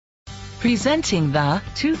Presenting the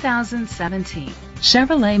 2017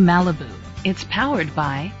 Chevrolet Malibu. It's powered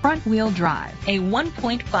by front-wheel drive, a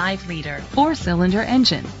 1.5-liter four-cylinder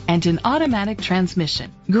engine, and an automatic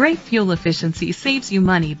transmission. Great fuel efficiency saves you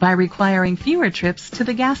money by requiring fewer trips to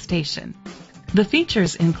the gas station. The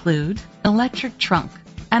features include electric trunk,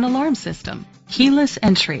 an alarm system, keyless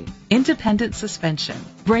entry, independent suspension,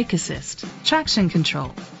 brake assist, traction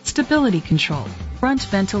control, stability control, front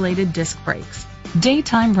ventilated disc brakes,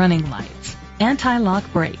 daytime running lights, anti-lock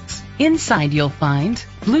brakes. Inside you'll find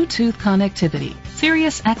Bluetooth connectivity,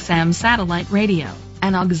 Sirius XM satellite radio,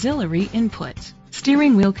 an auxiliary input,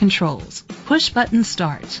 steering wheel controls, push-button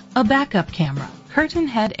start, a backup camera, curtain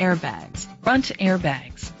head airbags, front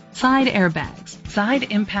airbags, side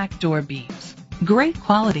impact door beams. Great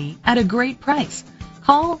quality at a great price.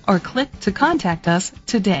 Call or click to contact us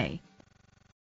today.